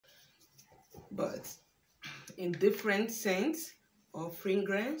but in different scents or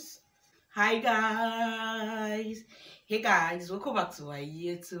fragrance. Hi guys, hey guys, welcome back to my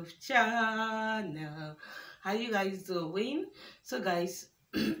YouTube channel. How you guys doing? So guys,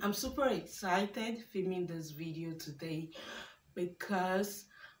 I'm super excited filming this video today because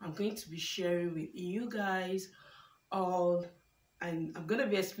I'm going to be sharing with you guys all, and I'm gonna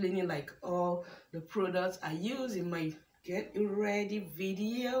be explaining like all the products I use in my get ready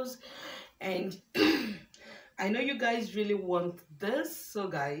videos. And I know you guys really want this, so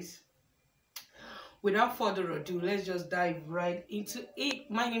guys, without further ado, let's just dive right into it.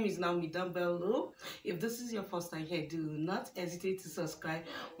 My name is Naomi Danbello. If this is your first time here, do not hesitate to subscribe.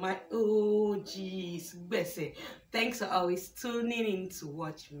 My OGs, thanks for always tuning in to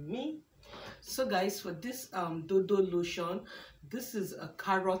watch me. So guys, for this dodo lotion, this is a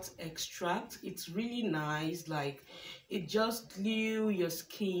carrot extract. It's really nice. Like, it just glue your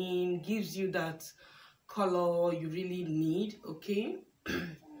skin, gives you that color you really need. Okay.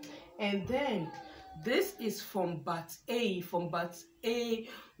 And then this is funbact A,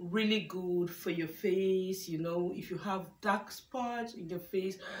 really good for your face. You know, if you have dark spots in your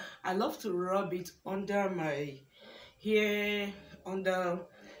face, I love to rub it under my hair,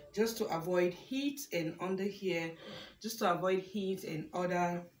 just to avoid heat, and under here just to avoid heat and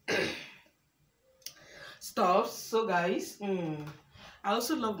other stuff. So guys, I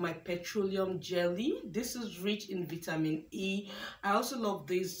also love my petroleum jelly. This is rich in vitamin E. I also love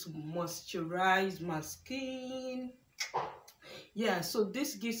this to moisturize my skin. Yeah, so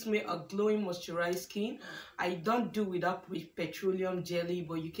this gives me a glowing moisturized skin. I don't do without with petroleum jelly,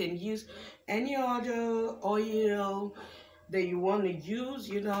 but you can use any other oil that you want to use,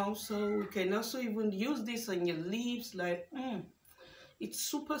 you know. So you can also even use this on your lips. Like, it's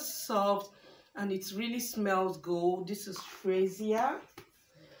super soft and it really smells good. This is Frazier.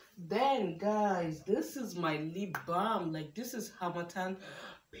 Then guys, this is my lip balm. Like, this is Harmattan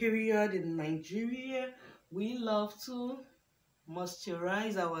period in Nigeria. We love to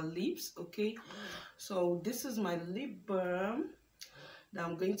moisturize our lips. Okay, so this is my lip balm that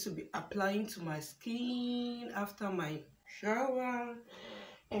I'm going to be applying to my skin after my shower.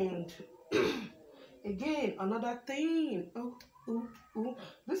 And again, another thing,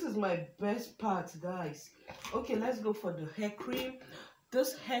 this is my best part, guys. Okay, let's go for the hair cream.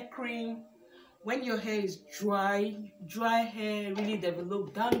 This hair cream, when your hair is dry hair really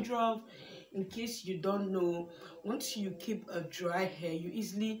develop dandruff. In case you don't know, once you keep a dry hair, you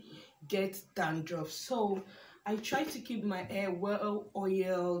easily get dandruff. So I try to keep my hair well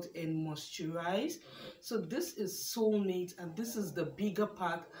oiled and moisturized. So this is Soulmate, and this is the bigger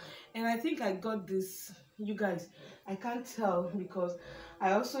pack. And I think I got this, you guys, I can't tell because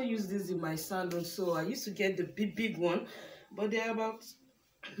I also use this in my salon. So I used to get the big one, but they're about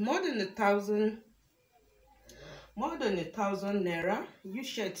more than 1,000 naira. You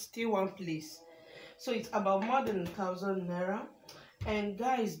should stay one place, so it's about more than 1,000 naira. And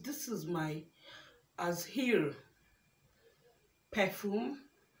guys, this is my HYGIENE perfume.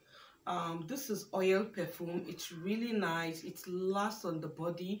 This is oil perfume. It's really nice. It lasts on the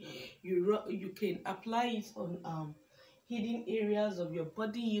body. You can apply it on hidden areas of your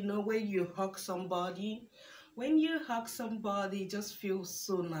body. You know, when you hug somebody, it just feels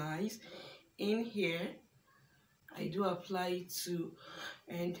so nice. In here, I do apply it to,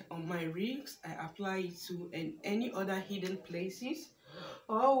 and on my rings I apply it to, and any other hidden places.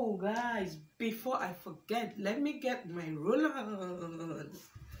 Oh guys, before I forget, let me get my roller.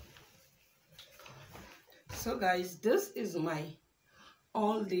 So guys, this is my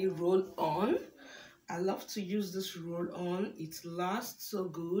all day roll on. I love to use this roll on. It lasts so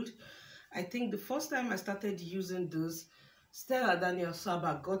good. I think the first time I started using this, Stella Daniel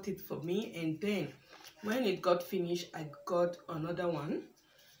Saba got it for me, and then when it got finished, I got another one,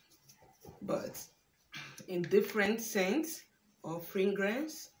 but in different scents or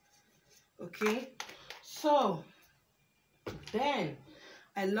fragrance. Okay, so then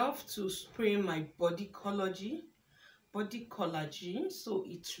I love to spray my body collagen. So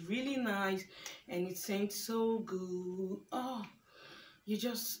it's really nice and it scents so good. Oh, you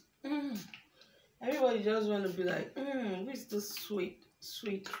just everybody just want to be like, who's this sweet.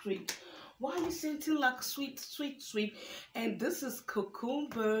 Why are you scenting like sweet? And this is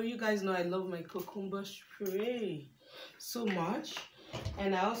cucumber. You guys know I love my cucumber spray so much.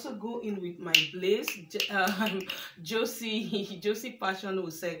 And I also go in with my Blaze. Josie Passion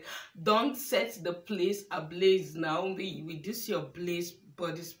will say, don't set the place ablaze now. We this your Blaze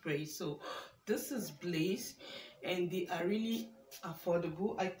body spray. So this is Blaze, and they are really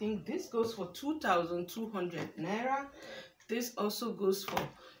affordable. I think this goes for 2,200 naira. This also goes for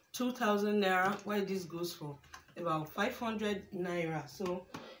 2,000 naira, while this goes for about 500 naira, so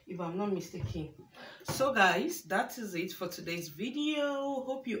if I'm not mistaken. So guys, that is it for today's video.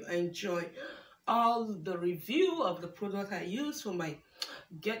 Hope you enjoy all the review of the product I use for my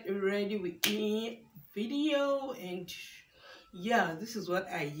get ready with me video. And yeah, this is what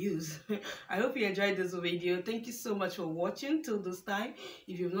I use. I hope you enjoyed this video. Thank you so much for watching till this time.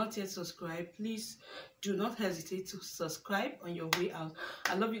 If you've not yet subscribed, please do not hesitate to subscribe on your way out.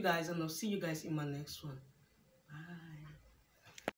 I love you guys, and I'll see you guys in my next one.